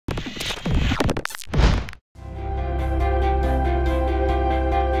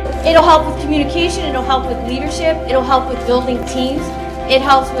It'll help with communication, it'll help with leadership, it'll help with building teams, it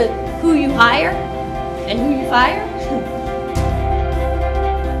helps with who you hire and who you fire.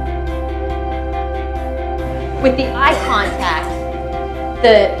 With the eye contact,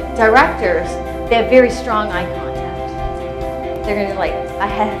 the directors, they have very strong eye contact. They're gonna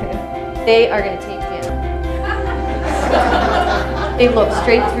they are gonna take you. They look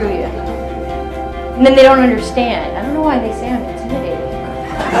straight through you. And then they don't understand. I don't know why they say I'm intimidating.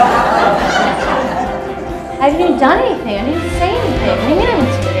 I haven't even done anything. I didn't say anything. What do you mean I'm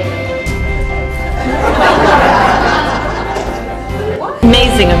intimidating?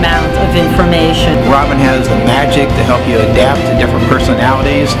 Amazing amount of information. Robin has the magic to help you adapt to different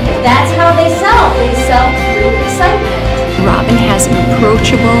personalities. That's how they sell. They sell through excitement. Robin has an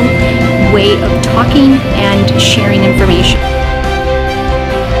approachable way of talking and sharing information.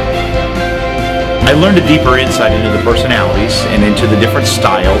 I learned a deeper insight into the personalities and into the different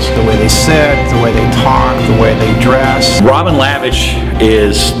styles. The way they sit, the way they talk, the way they dress. Robin Lavish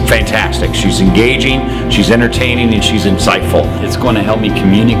is fantastic. She's engaging, she's entertaining, and she's insightful. It's going to help me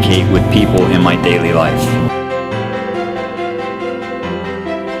communicate with people in my daily life.